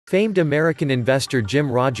Famed American investor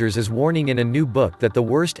Jim Rogers is warning in a new book that the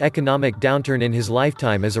worst economic downturn in his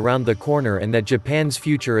lifetime is around the corner and that Japan's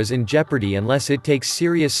future is in jeopardy unless it takes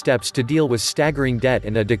serious steps to deal with staggering debt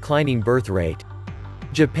and a declining birth rate.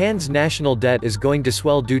 Japan's national debt is going to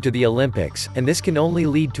swell due to the Olympics, and this can only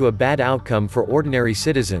lead to a bad outcome for ordinary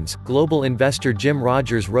citizens, global investor Jim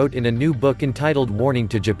Rogers wrote in a new book entitled Warning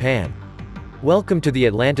to Japan. Welcome to the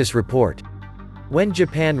Atlantis Report. When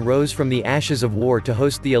Japan rose from the ashes of war to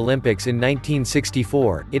host the Olympics in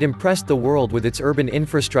 1964, it impressed the world with its urban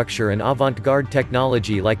infrastructure and avant-garde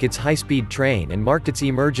technology like its high-speed train and marked its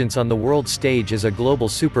emergence on the world stage as a global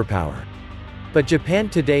superpower. But Japan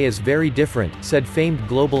today is very different, said famed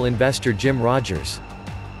global investor Jim Rogers.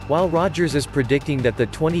 While Rogers is predicting that the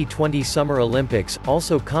 2020 Summer Olympics,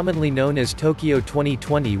 also commonly known as Tokyo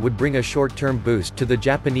 2020, would bring a short-term boost to the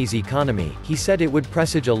Japanese economy, he said it would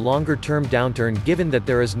presage a longer-term downturn given that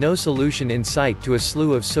there is no solution in sight to a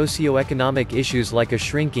slew of socio-economic issues like a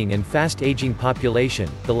shrinking and fast-aging population,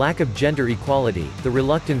 the lack of gender equality, the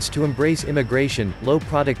reluctance to embrace immigration, low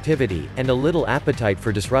productivity, and a little appetite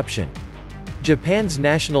for disruption. Japan's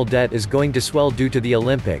national debt is going to swell due to the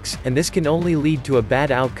Olympics, and this can only lead to a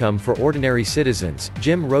bad outcome for ordinary citizens,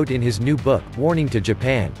 Jim wrote in his new book, Warning to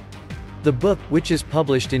Japan. The book, which is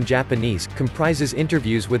published in Japanese, comprises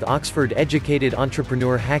interviews with Oxford-educated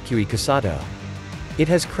entrepreneur Hakuei Kasato. It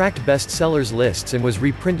has cracked bestsellers lists and was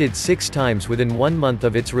reprinted 6 times within 1 month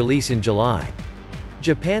of its release in July.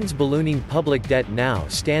 Japan's ballooning public debt now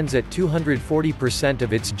stands at 240%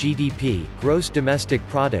 of its GDP, gross domestic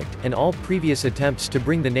product, and all previous attempts to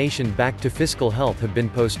bring the nation back to fiscal health have been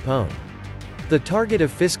postponed. The target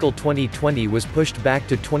of fiscal 2020 was pushed back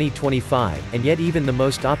to 2025, and yet even the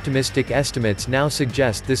most optimistic estimates now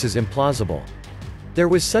suggest this is implausible. There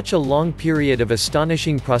was such a long period of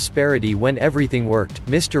astonishing prosperity when everything worked,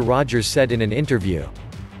 Mr. Rogers said in an interview.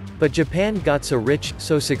 But Japan got so rich,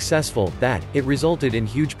 so successful, that it resulted in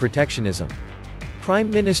huge protectionism.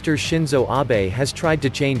 Prime Minister Shinzo Abe has tried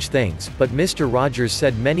to change things, but Mr. Rogers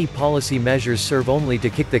said many policy measures serve only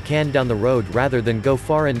to kick the can down the road rather than go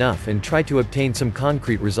far enough and try to obtain some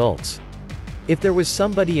concrete results. If there was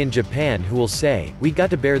somebody in Japan who will say, "We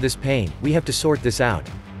got to bear this pain, we have to sort this out.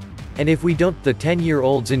 And if we don't, the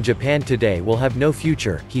 10-year-olds in Japan today will have no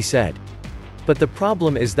future," he said. But the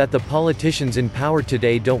problem is that the politicians in power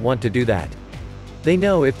today don't want to do that. They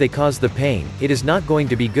know if they cause the pain, it is not going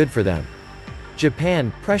to be good for them.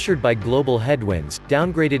 Japan, pressured by global headwinds,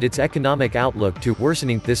 downgraded its economic outlook to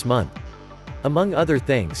worsening this month. Among other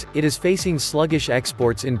things, it is facing sluggish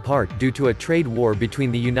exports in part due to a trade war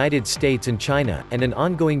between the United States and China, and an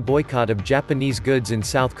ongoing boycott of Japanese goods in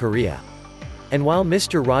South Korea. And while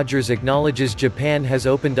Mr. Rogers acknowledges Japan has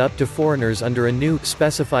opened up to foreigners under a new,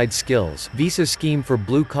 specified skills, visa scheme for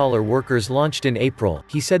blue-collar workers launched in April,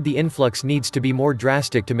 he said the influx needs to be more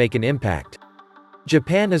drastic to make an impact.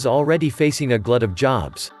 Japan is already facing a glut of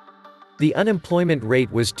jobs. The unemployment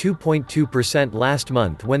rate was 2.2% last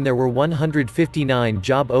month when there were 159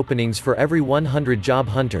 job openings for every 100 job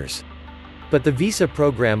hunters. But the visa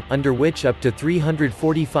program, under which up to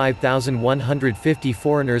 345,150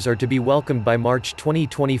 foreigners are to be welcomed by March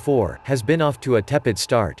 2024, has been off to a tepid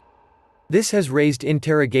start. This has raised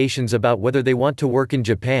interrogations about whether they want to work in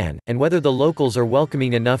Japan, and whether the locals are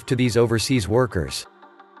welcoming enough to these overseas workers.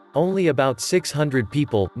 Only about 600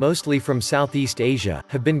 people, mostly from Southeast Asia,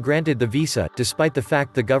 have been granted the visa, despite the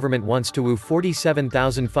fact the government wants to woo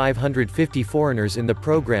 47,550 foreigners in the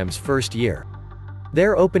program's first year.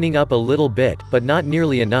 They're opening up a little bit, but not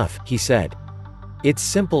nearly enough, he said. It's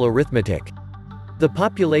simple arithmetic. The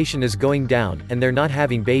population is going down, and they're not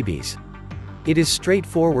having babies. It is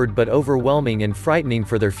straightforward but overwhelming and frightening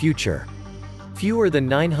for their future. Fewer than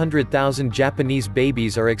 900,000 Japanese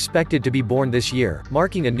babies are expected to be born this year,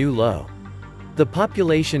 marking a new low. The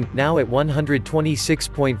population, now at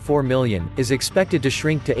 126.4 million, is expected to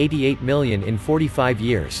shrink to 88 million in 45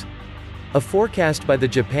 years. A forecast by the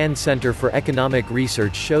Japan Center for Economic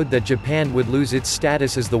Research showed that Japan would lose its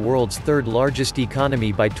status as the world's third largest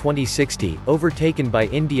economy by 2060, overtaken by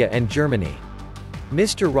India and Germany.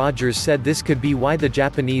 Mr. Rogers said this could be why the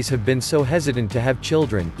Japanese have been so hesitant to have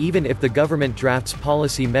children, even if the government drafts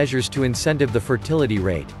policy measures to incentive the fertility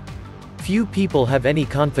rate. Few people have any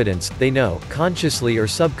confidence, they know, consciously or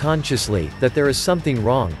subconsciously, that there is something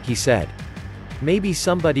wrong, he said. Maybe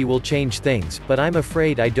somebody will change things, but I'm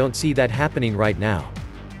afraid I don't see that happening right now.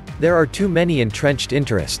 There are too many entrenched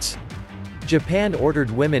interests. Japan ordered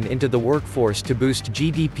women into the workforce to boost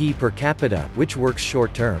GDP per capita, which works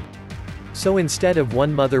short-term. So instead of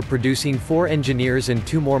one mother producing 4 engineers and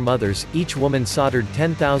 2 more mothers, each woman soldered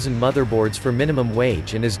 10,000 motherboards for minimum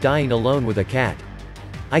wage and is dying alone with a cat.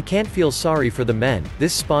 I can't feel sorry for the men,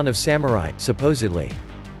 this spawn of samurai, supposedly.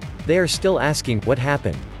 They are still asking, what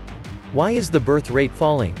happened? Why is the birth rate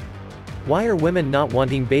falling? Why are women not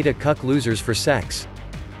wanting beta cuck losers for sex?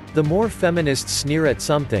 The more feminists sneer at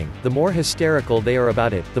something, the more hysterical they are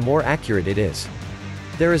about it, the more accurate it is.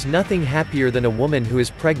 There is nothing happier than a woman who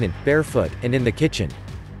is pregnant, barefoot, and in the kitchen.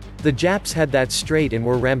 The Japs had that straight and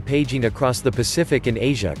were rampaging across the Pacific and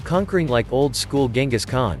Asia, conquering like old-school Genghis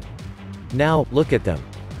Khan. Now, look at them.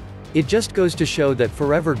 It just goes to show that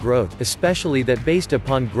forever growth, especially that based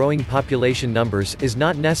upon growing population numbers, is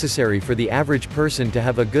not necessary for the average person to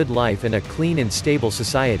have a good life and a clean and stable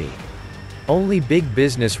society. Only big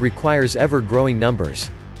business requires ever-growing numbers.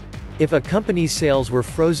 If a company's sales were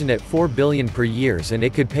frozen at 4 billion per year and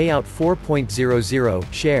it could pay out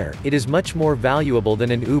 4.00 share, it is much more valuable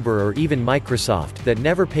than an Uber or even Microsoft that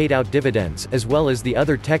never paid out dividends, as well as the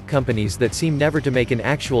other tech companies that seem never to make an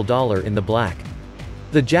actual dollar in the black.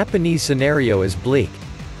 The Japanese scenario is bleak.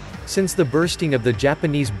 Since the bursting of the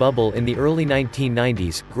Japanese bubble in the early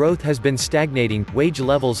 1990s, growth has been stagnating, wage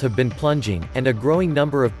levels have been plunging, and a growing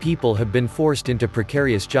number of people have been forced into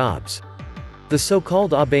precarious jobs. The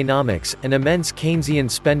so-called Abenomics, an immense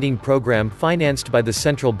Keynesian spending program financed by the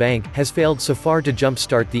central bank, has failed so far to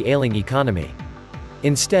jumpstart the ailing economy.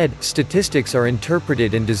 Instead, statistics are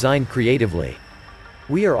interpreted and designed creatively.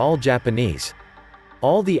 We are all Japanese.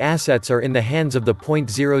 All the assets are in the hands of the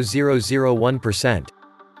 0.0001%.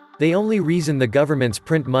 The only reason the governments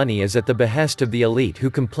print money is at the behest of the elite who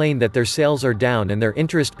complain that their sales are down and their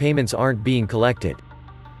interest payments aren't being collected.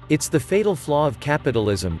 It's the fatal flaw of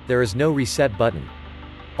capitalism, there is no reset button.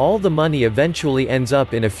 All the money eventually ends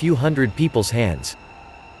up in a few hundred people's hands.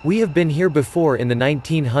 We have been here before in the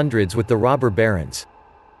 1900s with the robber barons.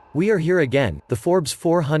 We are here again. The Forbes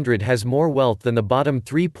 400 has more wealth than the bottom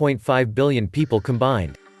 3.5 billion people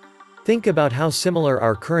combined. Think about how similar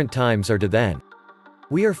our current times are to then.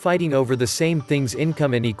 We are fighting over the same things: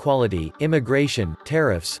 income inequality, immigration,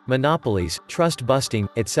 tariffs, monopolies, trust busting,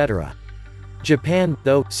 etc. Japan,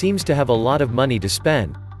 though, seems to have a lot of money to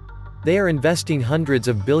spend. They are investing hundreds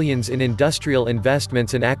of billions in industrial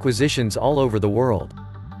investments and acquisitions all over the world.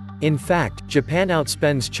 In fact, Japan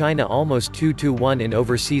outspends China almost 2-to-1 in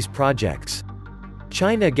overseas projects.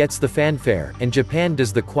 China gets the fanfare, and Japan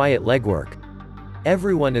does the quiet legwork.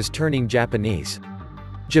 Everyone is turning Japanese.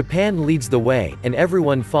 Japan leads the way, and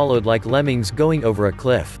everyone followed like lemmings going over a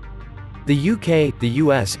cliff. The UK, the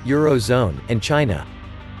US, Eurozone, and China.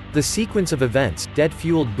 The sequence of events: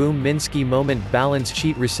 debt-fueled boom, Minsky moment, balance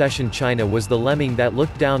sheet recession. China was the lemming that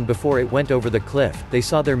looked down before it went over the cliff. They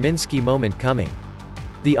saw their Minsky moment coming.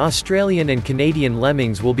 The Australian and Canadian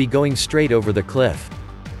lemmings will be going straight over the cliff.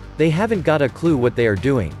 They haven't got a clue what they are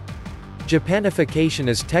doing. Japanification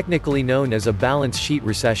is technically known as a balance sheet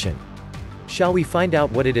recession. Shall we find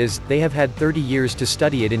out what it is? They have had 30 years to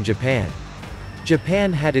study it in Japan.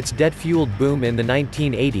 Japan had its debt-fueled boom in the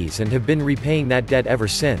 1980s and have been repaying that debt ever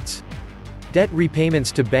since. Debt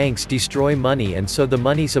repayments to banks destroy money, and so the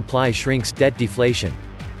money supply shrinks, debt deflation.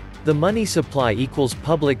 The money supply equals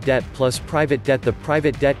public debt plus private debt. The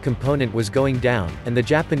private debt component was going down, and the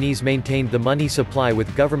Japanese maintained the money supply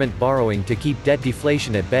with government borrowing to keep debt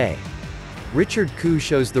deflation at bay. Richard Koo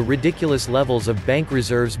shows the ridiculous levels of bank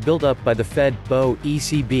reserves built up by the Fed, BOE,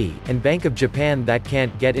 ECB, and Bank of Japan that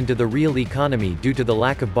can't get into the real economy due to the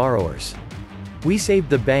lack of borrowers. We saved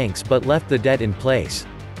the banks but left the debt in place.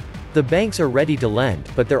 The banks are ready to lend,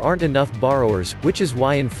 but there aren't enough borrowers, which is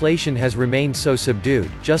why inflation has remained so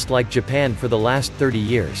subdued, just like Japan for the last 30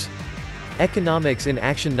 years. Economics in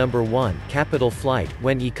action. Number 1, capital flight.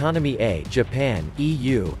 When economy A, Japan,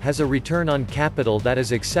 EU, has a return on capital that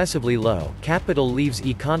is excessively low, capital leaves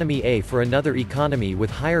economy A for another economy with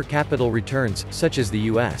higher capital returns, such as the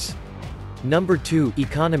US. Number 2,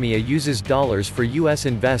 economy A uses dollars for US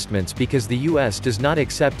investments because the US does not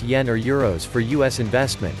accept yen or euros for US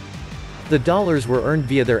investment. The dollars were earned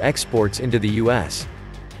via their exports into the US.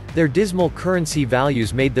 Their dismal currency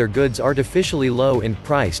values made their goods artificially low in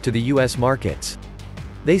price to the US markets.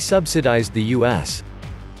 They subsidized the US.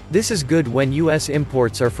 This is good when US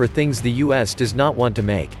imports are for things the US does not want to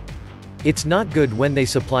make. It's not good when they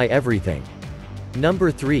supply everything.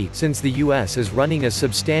 Number 3, since the US is running a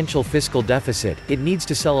substantial fiscal deficit, it needs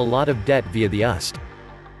to sell a lot of debt via the USD.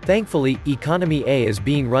 Thankfully, economy A is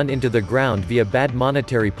being run into the ground via bad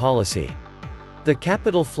monetary policy. The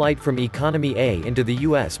capital flight from economy A into the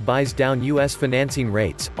US buys down US financing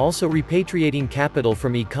rates, also repatriating capital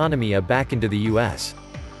from economy A back into the US.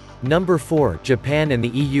 Number 4, Japan and the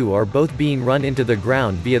EU are both being run into the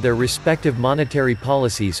ground via their respective monetary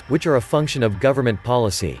policies, which are a function of government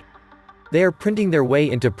policy. They are printing their way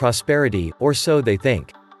into prosperity, or so they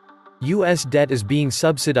think. US debt is being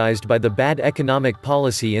subsidized by the bad economic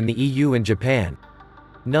policy in the EU and Japan.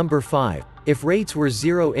 Number 5. If rates were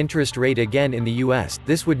zero interest rate again in the US,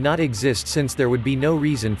 this would not exist since there would be no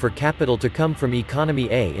reason for capital to come from economy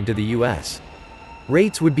A into the US.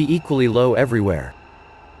 Rates would be equally low everywhere.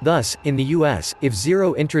 Thus, in the US, if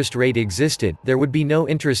zero interest rate existed, there would be no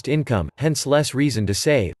interest income, hence less reason to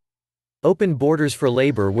save. Open borders for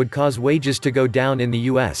labor would cause wages to go down in the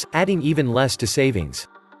US, adding even less to savings.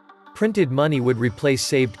 Printed money would replace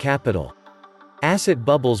saved capital. Asset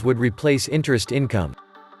bubbles would replace interest income.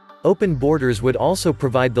 Open borders would also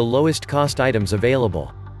provide the lowest cost items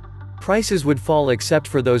available. Prices would fall except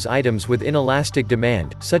for those items with inelastic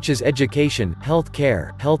demand, such as education, health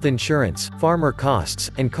care, health insurance, farmer costs,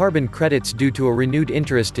 and carbon credits due to a renewed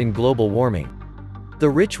interest in global warming. The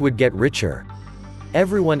rich would get richer.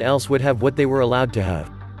 Everyone else would have what they were allowed to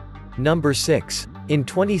have. Number 6. In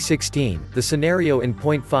 2016, the scenario in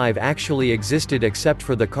point 5 actually existed except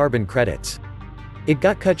for the carbon credits. It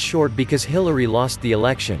got cut short because Hillary lost the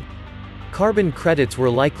election. Carbon credits were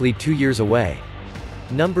likely 2 years away.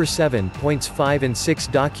 Number 7. Points 5 and 6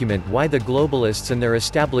 document why the globalists and their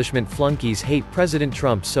establishment flunkies hate President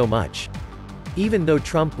Trump so much. Even though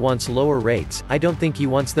Trump wants lower rates, I don't think he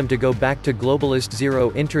wants them to go back to globalist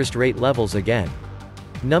zero interest rate levels again.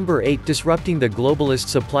 Number 8. Disrupting the globalist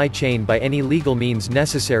supply chain by any legal means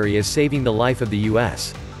necessary is saving the life of the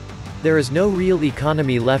US. There is no real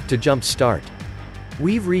economy left to jumpstart.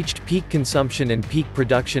 We've reached peak consumption and peak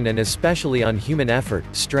production, and especially on human effort,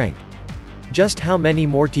 strength. Just how many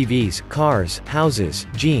more TVs, cars, houses,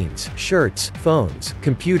 jeans, shirts, phones,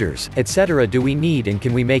 computers, etc. do we need, and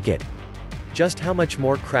can we make it? Just how much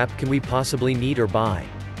more crap can we possibly need or buy?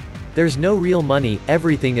 There's no real money,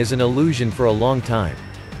 everything is an illusion for a long time.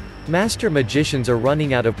 Master magicians are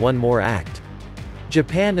running out of one more act.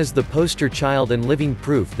 Japan is the poster child and living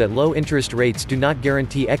proof that low interest rates do not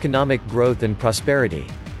guarantee economic growth and prosperity.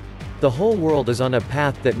 The whole world is on a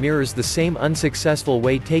path that mirrors the same unsuccessful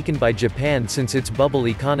way taken by Japan since its bubble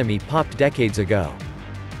economy popped decades ago.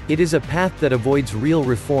 It is a path that avoids real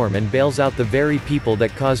reform and bails out the very people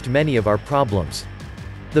that caused many of our problems.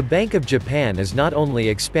 The Bank of Japan is not only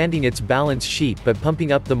expanding its balance sheet but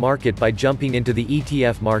pumping up the market by jumping into the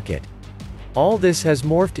ETF market. All this has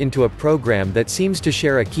morphed into a program that seems to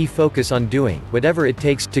share a key focus on doing whatever it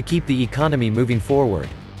takes to keep the economy moving forward.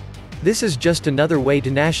 This is just another way to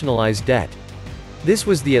nationalize debt. This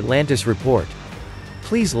was the Atlantis Report.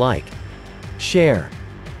 Please like, share,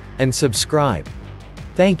 and subscribe.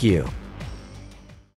 Thank you.